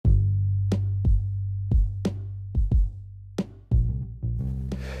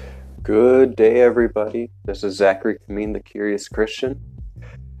Good day, everybody. This is Zachary Kameen, the Curious Christian,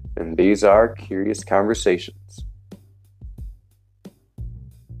 and these are Curious Conversations.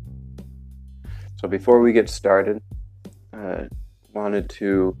 So before we get started, I wanted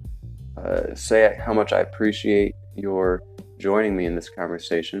to say how much I appreciate your joining me in this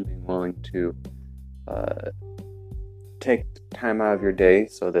conversation, being willing to take time out of your day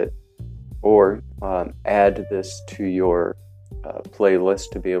or add this to your playlist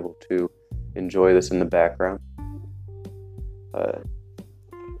to be able to enjoy this in the background.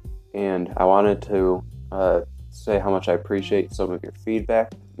 And I wanted to say how much I appreciate some of your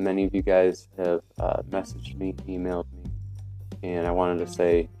feedback. Many of you guys have messaged me, emailed me, and I wanted to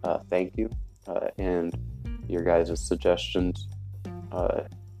say thank you. And your guys' suggestions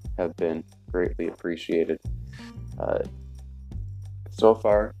have been greatly appreciated. So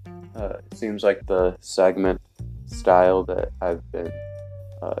far, it seems like the segment style that I've been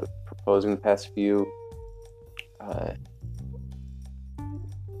proposing the past few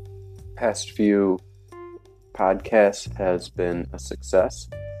podcasts has been a success.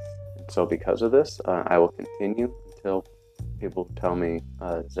 And so because of this, I will continue until people tell me,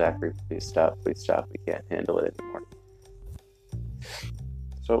 Zachary, please stop, we can't handle it anymore.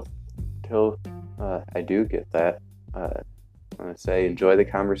 So until I do get that, I'm going to say enjoy the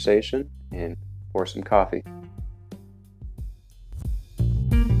conversation and pour some coffee.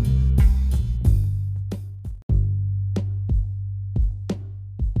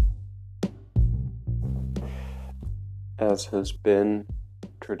 As has been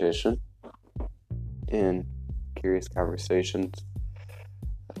tradition in Curious Conversations,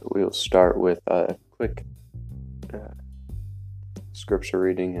 we'll start with a quick scripture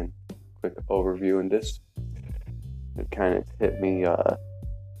reading and quick overview. And this, it kind of hit me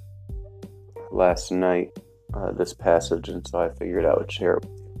last night, this passage, and so I figured I would share it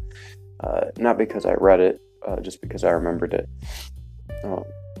with you. Not because I read it, just because I remembered it.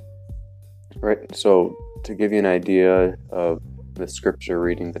 Right, so to give you an idea of the scripture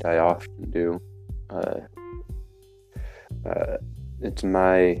reading that I often do, it's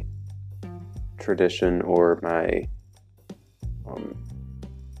my tradition or my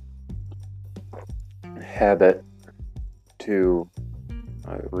habit to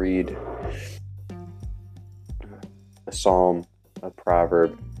read a psalm, a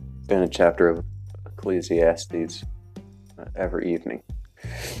proverb, and a chapter of Ecclesiastes every evening.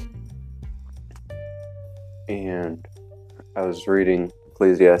 And I was reading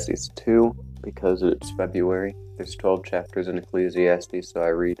Ecclesiastes 2 because it's February. There's 12 chapters in Ecclesiastes, so I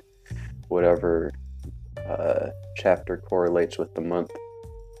read whatever chapter correlates with the month.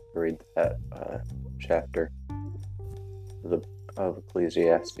 I read that chapter of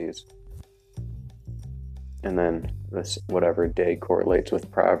Ecclesiastes. And then this whatever day correlates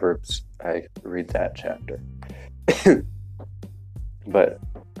with Proverbs, I read that chapter. But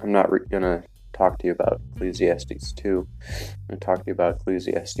I'm not going to talk to you about Ecclesiastes 2. I'm going to talk to you about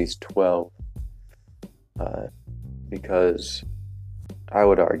Ecclesiastes 12 because I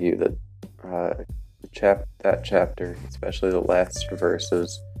would argue that that chapter, especially the last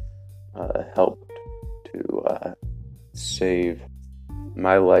verses, helped to save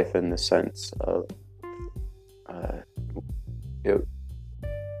my life in the sense of it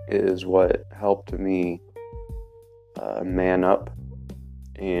is what helped me man up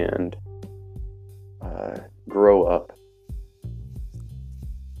and grow up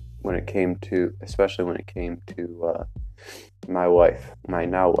especially when it came to my wife, my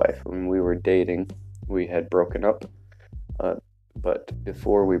now wife. When we were dating, we had broken up, but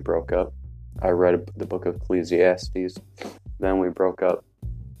before we broke up, I read the book of Ecclesiastes. Then we broke up.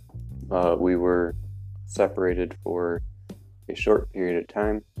 We were separated for a short period of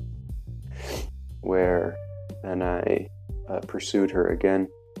time, where then I pursued her again,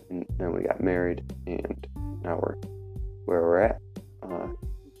 and then we got married, and now we're where we're at,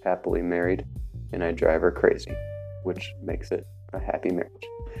 happily married, and I drive her crazy, which makes it a happy marriage.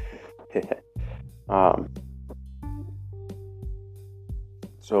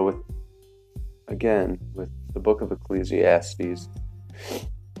 So with the book of Ecclesiastes,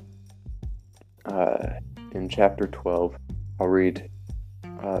 in chapter 12, I'll read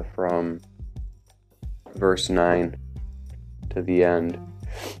from verse 9 to the end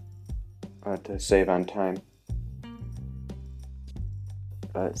to save on time.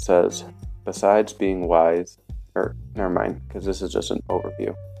 It says, besides being wise, or never mind, because this is just an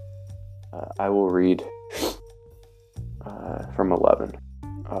overview. I will read from 11.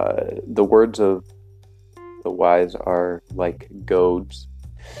 The words of the wise are like goads,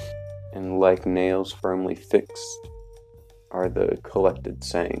 and like nails firmly fixed are the collected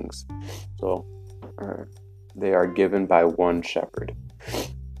sayings. So they are given by one shepherd.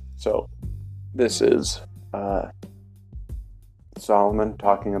 So this is Solomon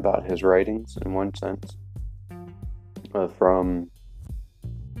talking about his writings in one sense, from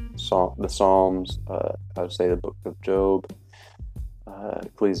the Psalms, I would say the book of Job,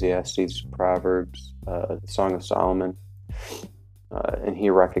 Ecclesiastes, Proverbs, the Song of Solomon, and he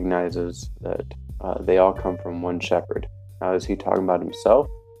recognizes that they all come from one shepherd. Now, is he talking about himself?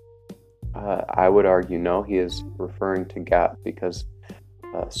 I would argue no, he is referring to God, because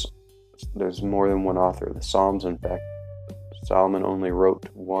there's more than one author of the Psalms. In fact, Solomon only wrote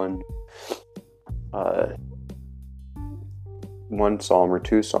one psalm or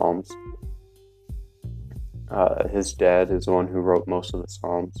two psalms. His dad is the one who wrote most of the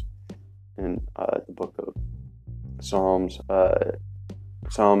psalms in the book of Psalms.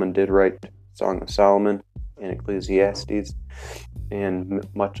 Solomon did write Song of Solomon and Ecclesiastes and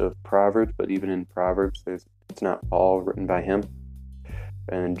much of Proverbs, but even in Proverbs, it's not all written by him.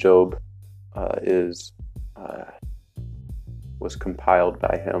 And Job was compiled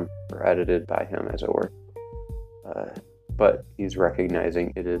by him, or edited by him, as it were. But he's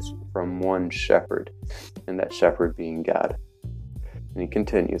recognizing it is from one shepherd, and that shepherd being God. And he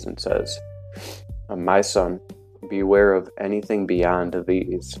continues and says, "My son, beware of anything beyond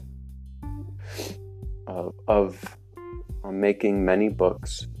these. Of making many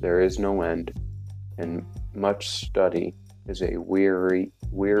books there is no end, and much study is a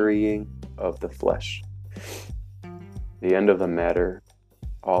wearying of the flesh. The end of the matter,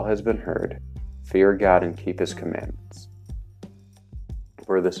 all has been heard. Fear God and keep his commandments.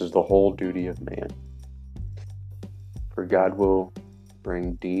 For this is the whole duty of man. For God will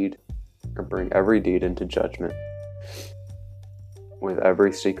bring every deed into judgment, with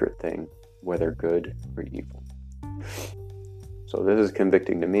every secret thing, whether good or evil." So this is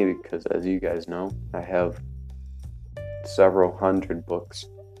convicting to me because, as you guys know, I have several hundred books,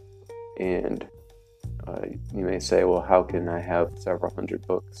 and you may say, well, how can I have several hundred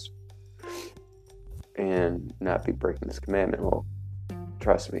books and not be breaking this commandment? Well,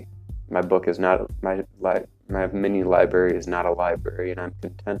 trust me, my book is not my mini library is not a library, and I'm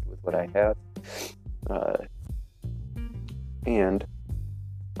content with what I have. And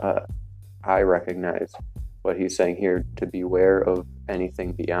I recognize what he's saying here, to beware of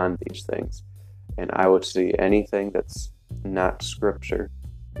anything beyond these things. And I would see anything that's not Scripture,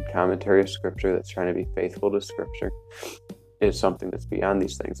 commentary of Scripture, that's trying to be faithful to Scripture, is something that's beyond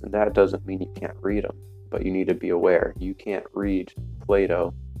these things. And that doesn't mean you can't read them, but you need to be aware. You can't read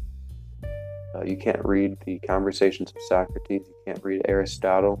Plato. You can't read the Conversations of Socrates. You can't read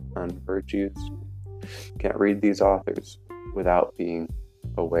Aristotle on virtues. You can't read these authors without being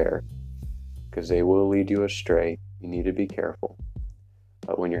aware, because they will lead you astray. You need to be careful.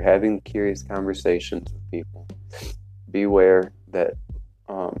 But when you're having curious conversations with people, beware that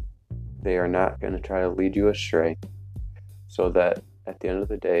they are not going to try to lead you astray, so that at the end of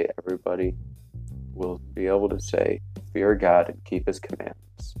the day, everybody will be able to say, "Fear God and keep his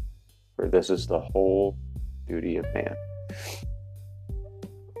commandments, for this is the whole duty of man."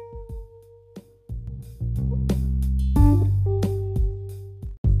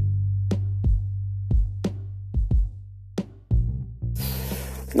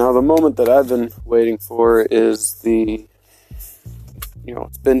 Now, the moment that I've been waiting for is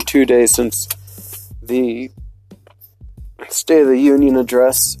it's been 2 days since the State of the Union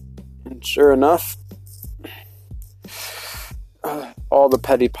address, and sure enough, all the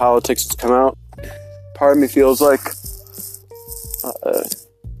petty politics has come out. Part of me feels like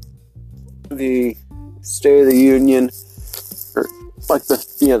the State of the Union, or like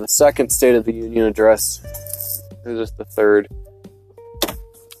the second State of the Union address, or just the third,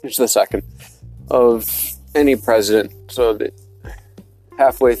 it's the second of any president. So that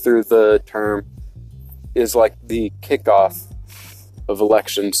halfway through the term is like the kickoff of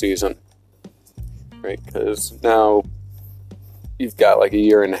election season, right? Because now you've got like a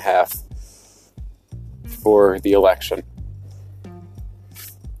year and a half for the election.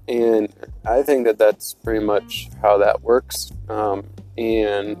 And I think that that's pretty much how that works.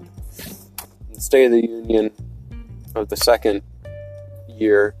 And the State of the Union of the second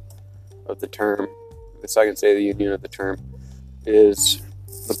year of the term, the second State of the Union of the term, is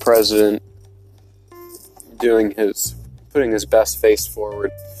the president putting his best face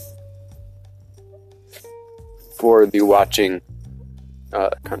forward for the watching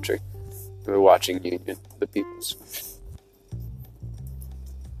country, the watching union, the peoples.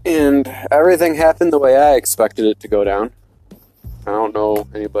 And everything happened the way I expected it to go down. I don't know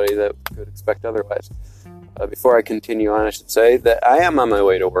anybody that could expect otherwise. Before I continue on, I should say that I am on my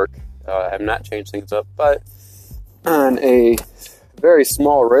way to work. I have not changed things up, but on a very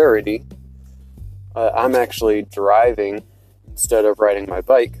small rarity, I'm actually driving instead of riding my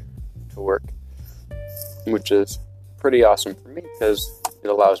bike to work, which is pretty awesome for me because it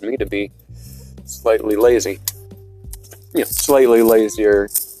allows me to be slightly lazy. Slightly lazier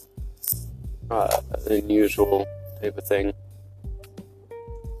than usual type of thing.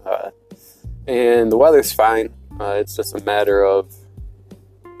 And the weather's fine. It's just a matter of,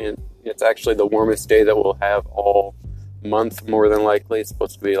 and it's actually the warmest day that we'll have all month, more than likely. It's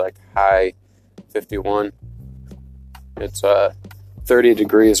supposed to be like high 51. It's 30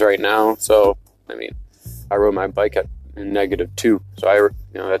 degrees right now, so I rode my bike at -2, so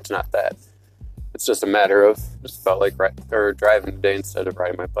that's not that. It's just a matter of just felt like driving today instead of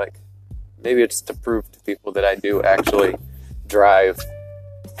riding my bike. Maybe it's to prove to people that I do actually drive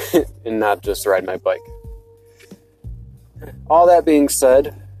and not just ride my bike. All that being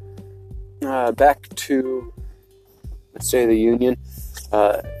said, back to the State of the Union.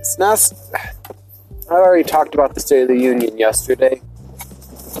 It's not. I already talked about the State of the Union yesterday.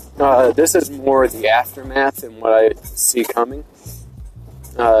 This is more the aftermath and what I see coming.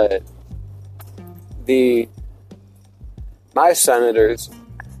 My senators,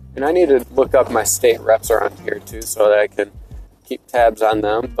 and I need to look up my state reps around here too so that I can keep tabs on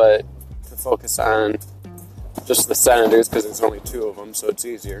them, but to focus on just the senators because there's only 2 of them, so it's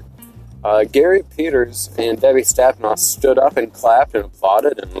easier. Gary Peters and Debbie Stabenow stood up and clapped and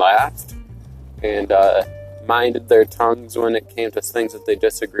applauded and laughed and minded their tongues when it came to things that they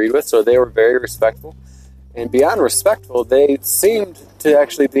disagreed with, so they were very respectful. And beyond respectful, they seemed to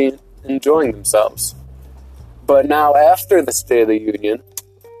actually be enjoying themselves. But now, after the State of the Union,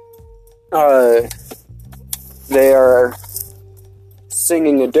 they are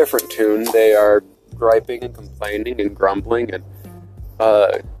singing a different tune. They are griping and complaining and grumbling and,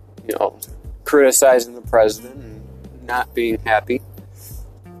 criticizing the president and not being happy.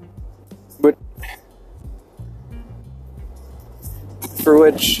 But for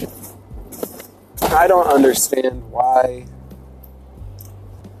which I don't understand why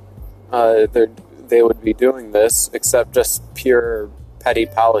they would be doing this, except just pure petty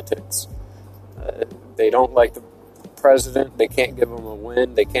politics. They don't like the president. They can't give him a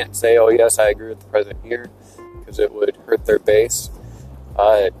win. They can't say, "Oh yes, I agree with the president here," because it would hurt their base.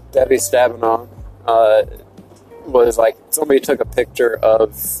 Debbie Stabenow was like, somebody took a picture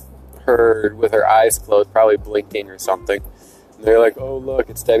of her with her eyes closed, probably blinking or something. And they're like, "Oh look,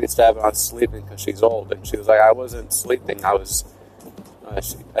 it's Debbie Stabenow sleeping because she's old." And she was like, "I wasn't sleeping. I was."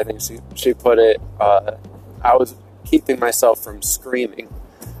 I think she put it. I was keeping myself from screaming.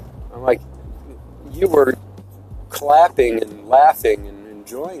 I'm like, you were clapping and laughing and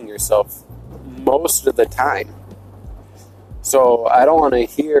enjoying yourself most of the time. So I don't want to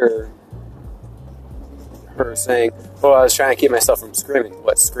hear her saying, "Oh, I was trying to keep myself from screaming."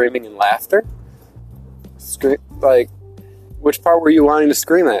 What, screaming and laughter? Which part were you wanting to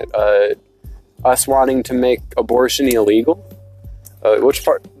scream at? Us wanting to make abortion illegal? Which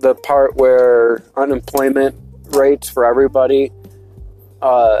part? The part where unemployment rates for everybody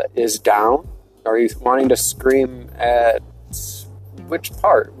is down? Are you wanting to scream at which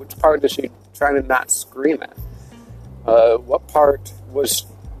part? Which part is she trying to not scream at? What part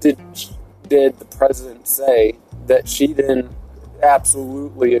did the president say that she didn't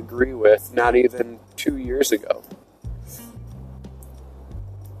absolutely agree with not even 2 years ago?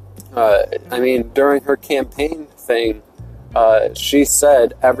 During her campaign thing, she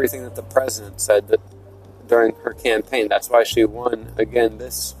said everything that the president said during her campaign. That's why she won again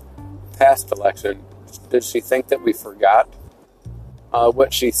this past election. Did she think that we forgot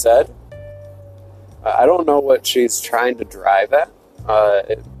what she said? I don't know what she's trying to drive at.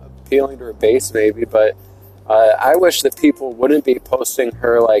 Appealing to her base, maybe, but I wish that people wouldn't be posting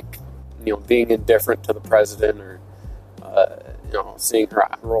her being indifferent to the president or seeing her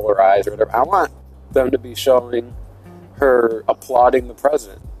roll her eyes or whatever. I want them to be showing her applauding the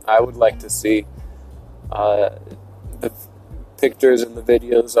president. I would like to see the pictures and the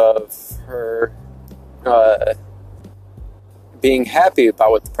videos of her being happy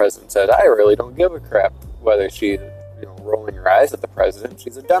about what the president said. I really don't give a crap whether she's rolling her eyes at the president.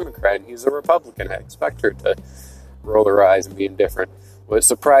 She's a Democrat and he's a Republican. I expect her to roll her eyes and be indifferent. What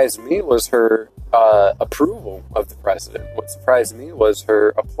surprised me was her approval of the president. What surprised me was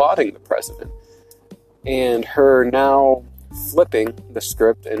her applauding the president. And her now flipping the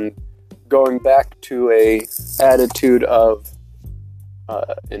script and going back to a attitude of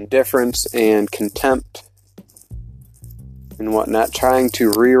indifference and contempt and whatnot, trying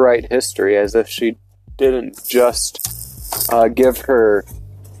to rewrite history as if she didn't just give her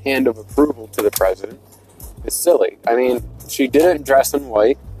hand of approval to the president is silly. I mean, she didn't dress in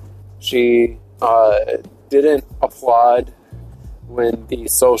white. She didn't applaud when the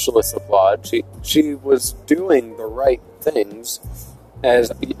socialists applaud. She was doing the right things,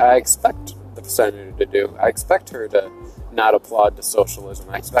 as I expect the senator to do. I expect her to not applaud to socialism.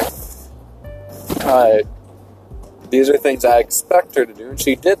 I expect these are things I expect her to do, and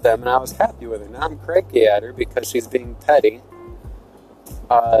she did them, and I was happy with her. Now I'm cranky at her because she's being petty,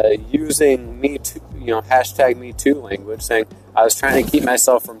 using Me Too, hashtag Me Too language, saying I was trying to keep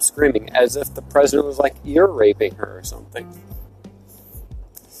myself from screaming, as if the president was like ear raping her or something.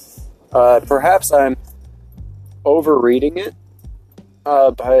 Perhaps I'm overreading it,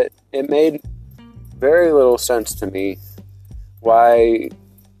 but it made very little sense to me why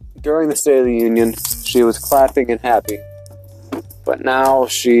during the State of the Union she was clapping and happy, but now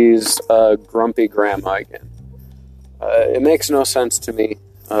she's a grumpy grandma again. It makes no sense to me.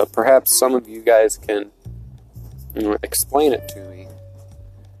 Perhaps some of you guys can explain it to me.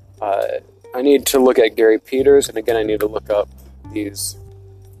 I need to look at Gary Peters, and again I need to look up these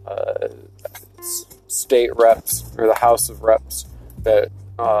state reps, or the House of Reps, that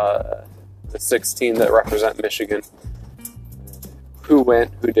the 16 that represent Michigan, who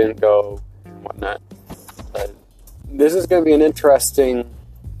went, who didn't go, and whatnot. This is going to be an interesting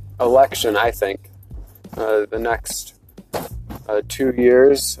election, I think. The next 2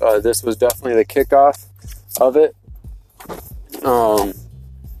 years, this was definitely the kickoff of it.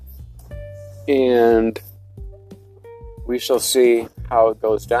 And we shall see how it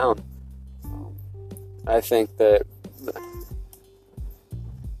goes down. I think that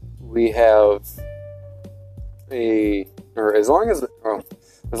we have as long as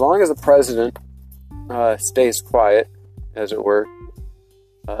the president stays quiet, as it were,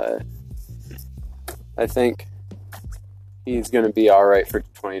 I think he's going to be all right for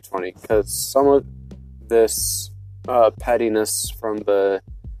 2020, because some of this pettiness from the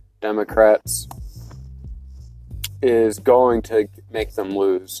Democrats is going to make them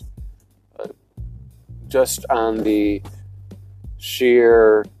lose, just on the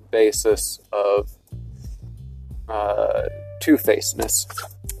sheer basis of two-facedness.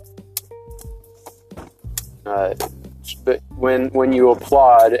 But when you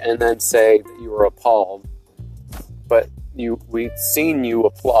applaud and then say that you were appalled, but we've seen you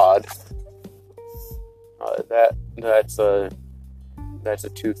applaud, that's a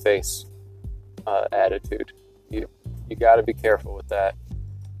two-face attitude. You got to be careful with that.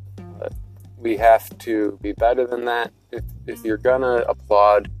 We have to be better than that. If you're gonna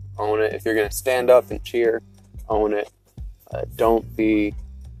applaud, own it. If you're gonna stand up and cheer, own it. Don't be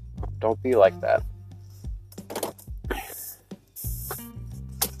like that.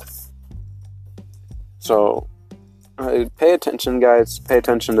 So, pay attention, guys. Pay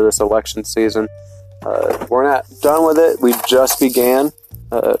attention to this election season. We're not done with it. We just began.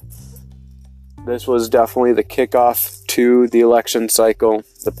 This was definitely the kickoff to the election cycle.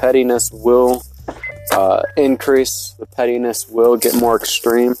 The pettiness will increase. The pettiness will get more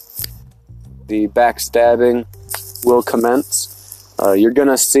extreme. The backstabbing will commence. You're going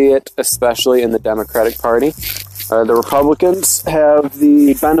to see it, especially in the Democratic Party. The Republicans have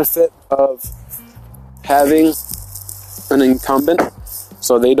the benefit of having an incumbent,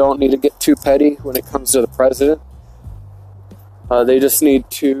 so they don't need to get too petty when it comes to the president. They just need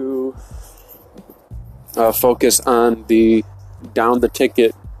to focus on the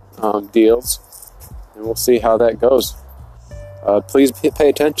down-the-ticket deals, and we'll see how that goes. Please pay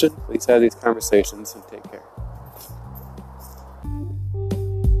attention. Please have these conversations, and take care.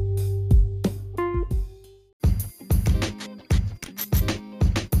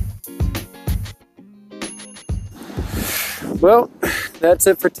 Well, that's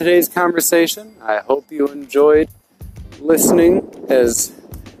it for today's conversation. I hope you enjoyed listening as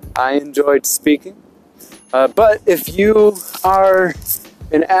I enjoyed speaking. But if you are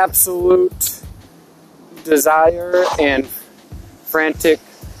in absolute desire and frantic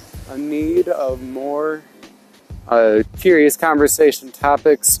need of more curious conversation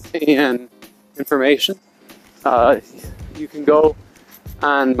topics and information, you can go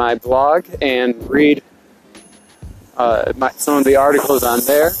on my blog and read some of the articles on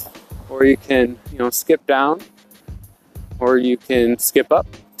there, or you can skip down, or you can skip up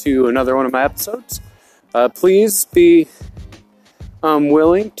to another one of my episodes. Please be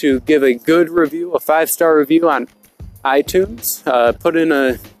willing to give a good review, a 5-star review on iTunes. Put in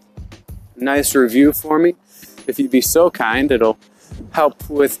a nice review for me if you'd be so kind. It'll help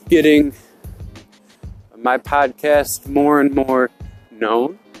with getting my podcast more and more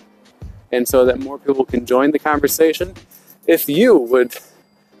known. and so that more people can join the conversation. If you would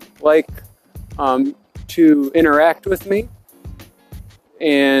like to interact with me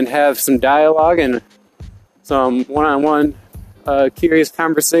and have some dialogue and some one-on-one curious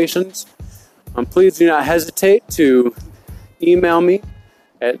conversations, please do not hesitate to email me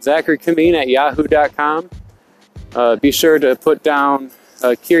at zacharykameen@yahoo.com. Be sure to put down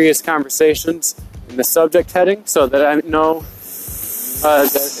curious conversations in the subject heading so that I know that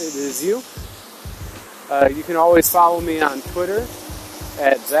it is you. You can always follow me on Twitter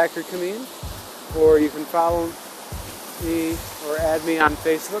at Zachary Kameen, or you can follow me or add me on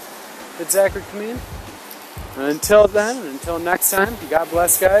Facebook at Zachary Kameen. Until then, until next time, God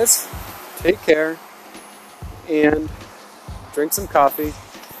bless, guys. Take care and drink some coffee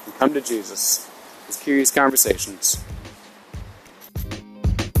and come to Jesus. It's Curious Conversations.